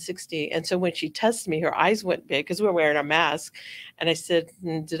it at 160. And so when she tested me, her eyes went big because we were wearing a mask. And I said,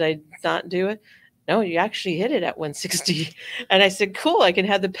 did I not do it? No, you actually hit it at 160. And I said, cool, I can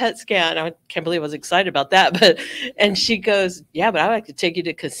have the PET scan. I can't believe I was excited about that. And she goes, yeah, but I'd like to take you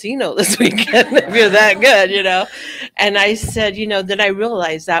to casino this weekend if you're that good, you know? And I said, you know, then I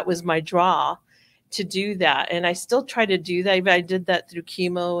realized that was my draw to do that. And I still try to do that. I did that through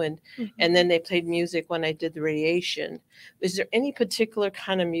chemo and then they played music when I did the radiation. Is there any particular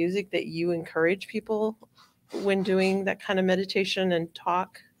kind of music that you encourage people when doing that kind of meditation and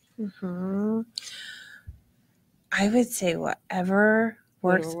talk? I would say whatever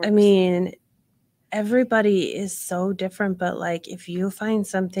works. I mean, everybody is so different, but like if you find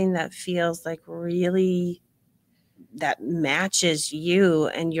something that feels like really that matches you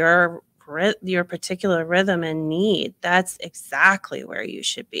and your particular rhythm and need, that's exactly where you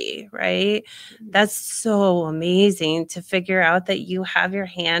should be, right? That's so amazing to figure out that you have your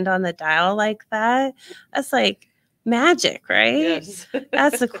hand on the dial like that. That's like magic, right? Yes.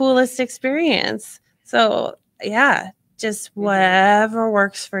 That's the coolest experience. So yeah, just whatever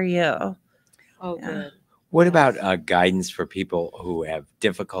works for you. Oh, good. What about guidance for people who have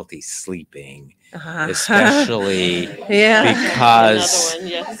difficulty sleeping, especially because Another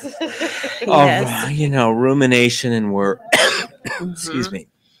one, yes. of you know, rumination and work? Excuse me.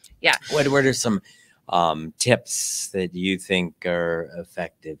 Yeah. What are some tips that you think are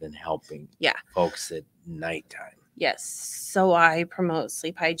effective in helping folks at nighttime? Yes. So I promote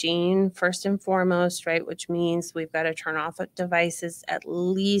sleep hygiene first and foremost, right? Which means we've got to turn off devices at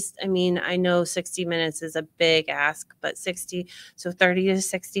least. I mean, I know 60 minutes is a big ask, but 30 to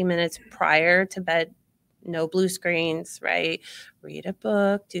 60 minutes prior to bed, no blue screens, right? Read a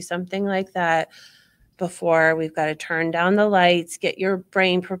book, do something like that before. We've got to turn down the lights, get your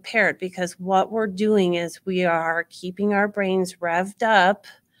brain prepared, because what we're doing is we are keeping our brains revved up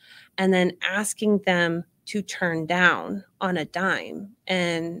and then asking them to turn down on a dime,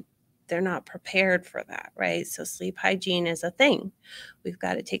 and they're not prepared for that, right? So sleep hygiene is a thing. We've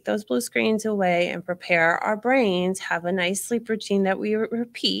got to take those blue screens away and prepare our brains, have a nice sleep routine that we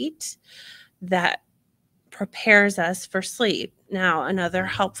repeat that prepares us for sleep. Now, another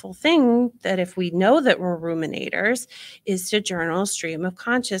helpful thing that if we know that we're ruminators is to journal stream of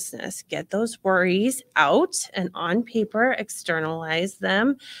consciousness. Get those worries out and on paper, externalize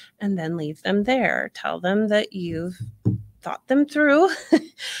them, and then leave them there. Tell them that you've thought them through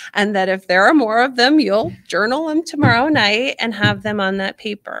and that if there are more of them, you'll journal them tomorrow night and have them on that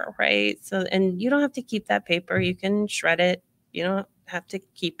paper, right? So, and you don't have to keep that paper. You can shred it. You don't have to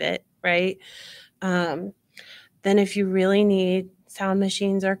keep it, right? Then if you really need, sound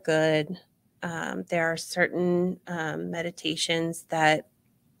machines are good. There are certain meditations that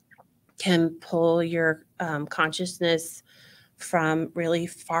can pull your consciousness from really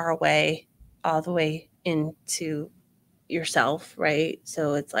far away all the way into yourself, right?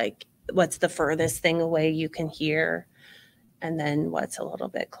 So it's like, what's the furthest thing away you can hear? And then what's a little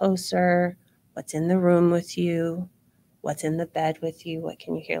bit closer? What's in the room with you? What's in the bed with you? What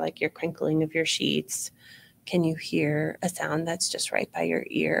can you hear? Like your crinkling of your sheets. Can you hear a sound that's just right by your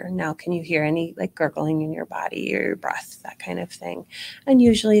ear? Now, can you hear any like gurgling in your body or your breath, that kind of thing? And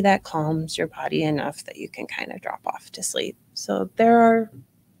usually that calms your body enough that you can kind of drop off to sleep. So there are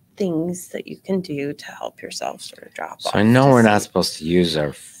things that you can do to help yourself sort of drop off. So I know we're not supposed to use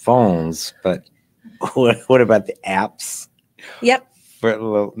our phones, but what about the apps? Yep. For a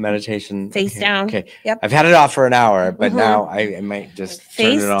little meditation. Face down. Okay. Yep. I've had it off for an hour, but now I might just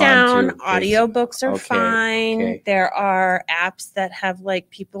face turn it down. On Audiobooks are fine. Okay. There are apps that have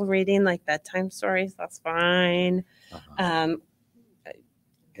like people reading like bedtime stories. That's fine. And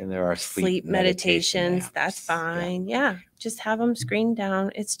there are sleep meditations. That's fine. Yeah. Just have them screened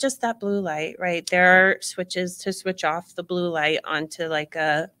down. It's just that blue light, right? There are switches to switch off the blue light onto like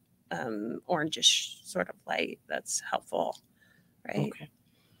a orangish sort of light. That's helpful. Right. Okay.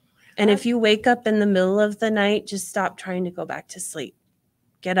 And if you wake up in the middle of the night, just stop trying to go back to sleep.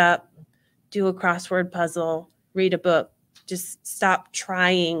 Get up, do a crossword puzzle, read a book. Just stop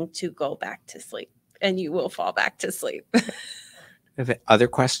trying to go back to sleep and you will fall back to sleep. Other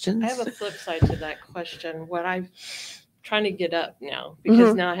questions? I have a flip side to that question. What I'm trying to get up now,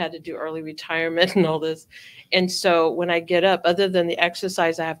 because now I had to do early retirement and all this. And so when I get up, other than the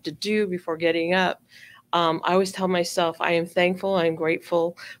exercise I have to do before getting up, I always tell myself I am thankful, I'm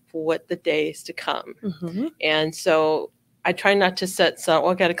grateful for what the day is to come. And so I try not to set some,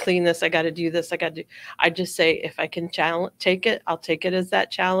 I got to clean this, I got to do this, I just say, if I can take it, I'll take it as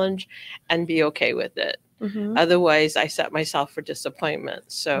that challenge and be okay with it. Otherwise, I set myself for disappointment.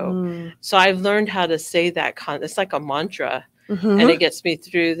 So I've learned how to say that. It's like a mantra and it gets me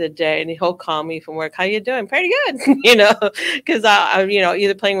through the day. And he'll call me from work. How you doing? Pretty good. You know, because I, you know,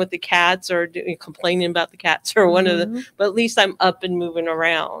 either playing with the cats or complaining about the cats or one of the, but at least I'm up and moving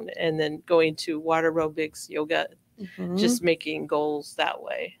around, and then going to water aerobics, yoga, just making goals that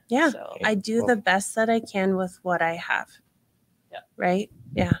way. Yeah. So I do the best that I can with what I have. Yeah. Right.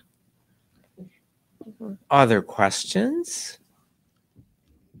 Yeah. Other questions?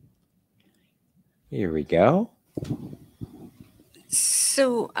 Here we go.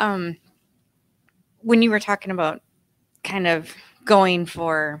 So, when you were talking about kind of going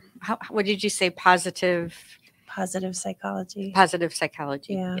for, what did you say? Positive psychology. Positive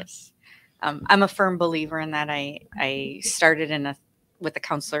psychology. Yeah. Yes. I'm a firm believer in that. I started with a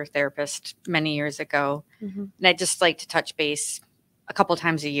counselor therapist many years ago, and I just like to touch base a couple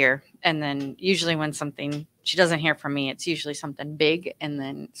times a year. And then usually when she doesn't hear from me, it's usually something big, and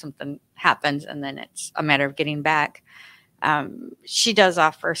then something happens, and then it's a matter of getting back. She does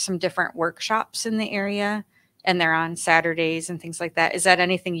offer some different workshops in the area, and they're on Saturdays and things like that. Is that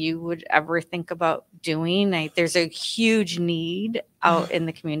anything you would ever think about doing? There's a huge need out in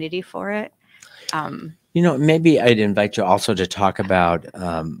the community for it. You know, maybe I'd invite you also to talk about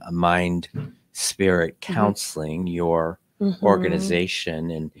mind spirit counseling, your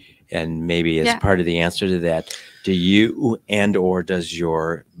organization, and maybe as part of the answer to that, do you or does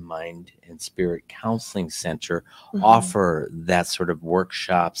your mind and spirit counseling center offer that sort of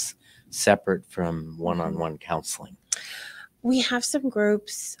workshops separate from one-on-one counseling? We have some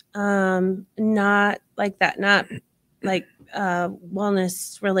groups, not like that, not like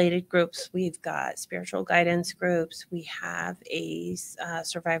wellness related groups. We've got spiritual guidance groups. We have a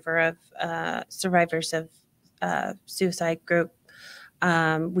survivors of suicide group.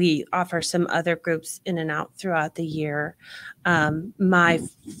 We offer some other groups in and out throughout the year. My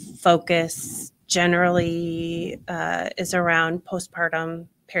focus generally is around postpartum,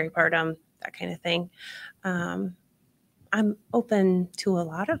 peripartum, that kind of thing. I'm open to a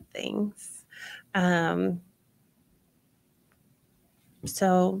lot of things.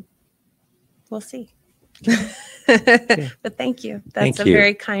 So we'll see. But thank you. That's a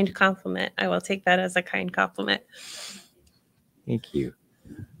very kind compliment. I will take that as a kind compliment. Thank you.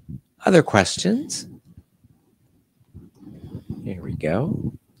 Other questions? Here we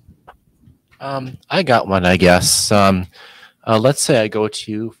go. I got one, I guess. Let's say I go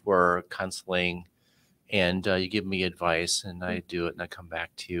to you for counseling, and you give me advice, and I do it, and I come back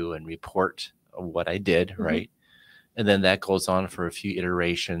to you and report what I did, right? And then that goes on for a few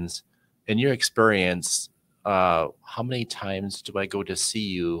iterations. In your experience, how many times do I go to see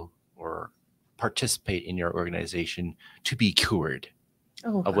you or participate in your organization to be cured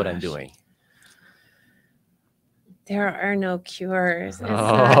of what I'm doing? There are no cures. It's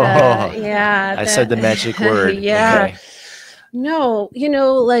I said the magic word. Yeah. Okay. No, you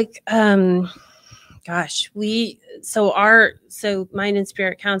know, like, gosh, so mind and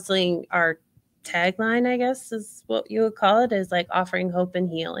spirit counseling, our tagline, I guess, is what you would call it, is like offering hope and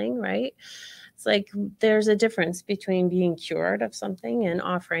healing, right? It's like there's a difference between being cured of something and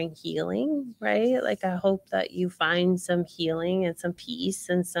offering healing, right? Like I hope that you find some healing and some peace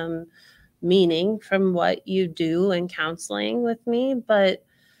and some meaning from what you do in counseling with me. But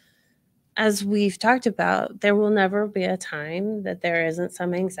as we've talked about, there will never be a time that there isn't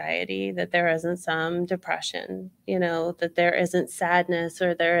some anxiety, that there isn't some depression, you know, that there isn't sadness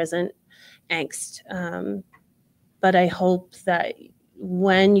or there isn't angst. But I hope that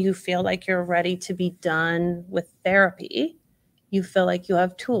when you feel like you're ready to be done with therapy, you feel like you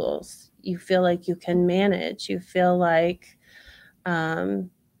have tools, you feel like you can manage, you feel like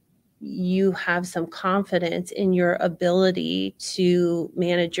you have some confidence in your ability to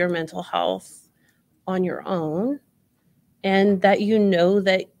manage your mental health on your own, and that you know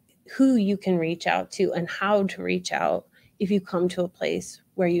that who you can reach out to and how to reach out if you come to a place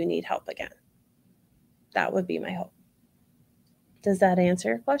where you need help again. That would be my hope. Does that answer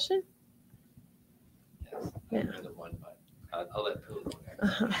your question? Yes. Yeah. I'll let Pooh go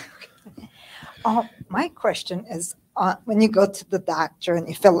next. My question is, when you go to the doctor and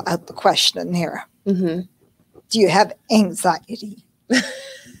you fill out the questionnaire, do you have anxiety?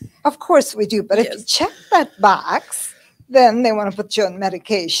 Of course we do, but if you check that box, then they want to put you on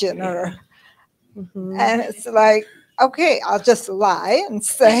medication or, and it's like, okay, I'll just lie and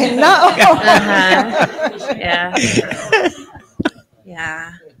say no. Yeah.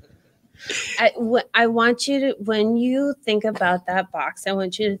 Yeah. I want you to, when you think about that box, I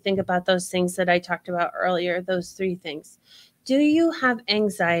want you to think about those things that I talked about earlier, those three things. Do you have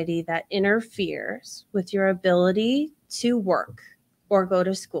anxiety that interferes with your ability to work or go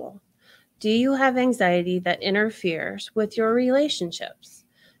to school? Do you have anxiety that interferes with your relationships?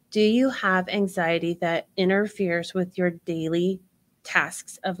 Do you have anxiety that interferes with your daily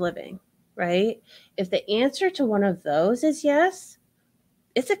tasks of living, right? If the answer to one of those is yes,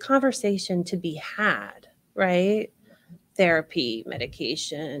 it's a conversation to be had, right? Therapy,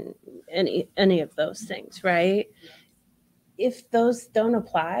 medication, any of those things, right? If those don't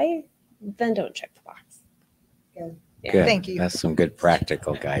apply, then don't check the box. Good. Yeah. Good. Thank you. That's some good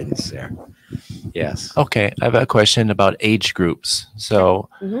practical guidance there. Yes. Okay, I have a question about age groups. So,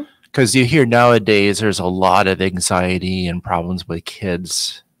 Mhm. because you hear nowadays there's a lot of anxiety and problems with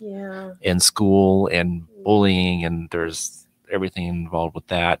kids Yeah. in school and bullying, and there's everything involved with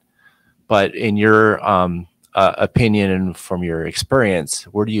that. But in your opinion and from your experience,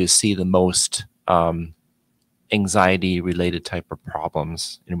 where do you see the most anxiety related type of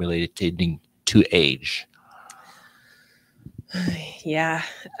problems and related to age? Yeah.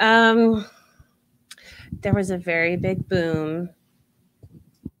 There was a very big boom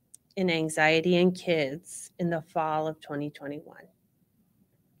in anxiety in kids in the fall of 2021.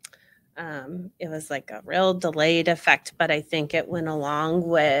 It was like a real delayed effect, but I think it went along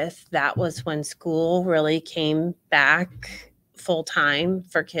with that was when school really came back full time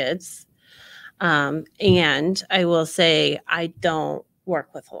for kids. And I will say, I don't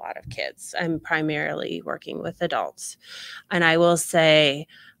work with a lot of kids. I'm primarily working with adults. And I will say,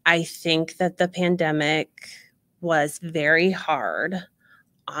 I think that the pandemic was very hard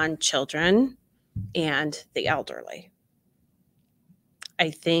on children and the elderly. I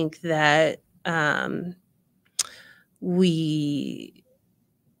think that we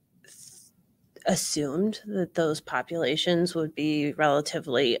assumed that those populations would be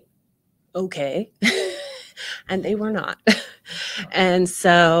relatively okay, and they were not. And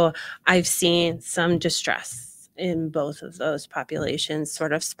so I've seen some distress in both of those populations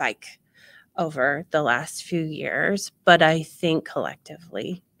sort of spike over the last few years. But I think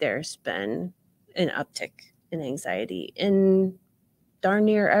collectively there's been an uptick in anxiety in darn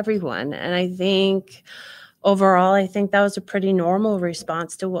near everyone. And I think overall, I think that was a pretty normal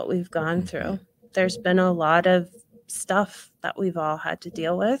response to what we've gone through. There's been a lot of stuff that we've all had to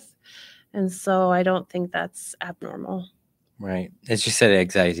deal with. And so I don't think that's abnormal. Right. As you said,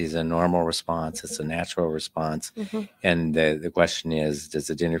 anxiety is a normal response. It's a natural response. Mhm. And the question is, does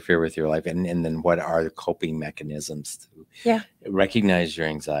it interfere with your life? And then what are the coping mechanisms to recognize your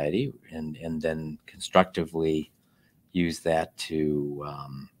anxiety and then constructively use that to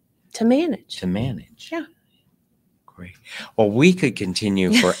manage. To manage. Yeah. Great. Well, we could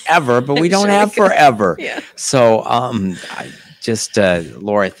continue forever, but we don't Sure have we could. forever. Yeah. So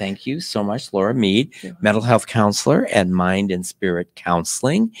Laura, thank you so much. Laura Meade, mental health counselor at Mind and Spirit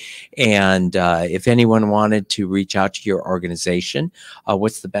Counseling. And if anyone wanted to reach out to your organization,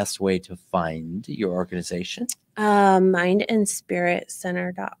 what's the best way to find your organization?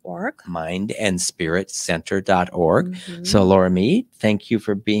 Mindandspiritcenter.org. Mindandspiritcenter.org. Mhm. So Laura Meade, thank you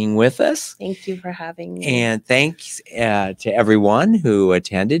for being with us. Thank you for having me. And thanks to everyone who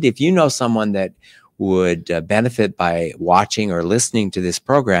attended. If you know someone that would benefit by watching or listening to this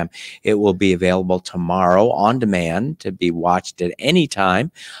program, it will be available tomorrow on demand to be watched at any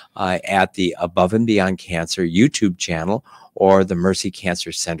time at the Above and Beyond Cancer YouTube channel or the Mercy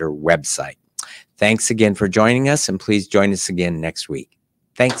Cancer Center website. Thanks again for joining us, and please join us again next week.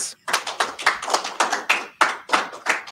 Thanks.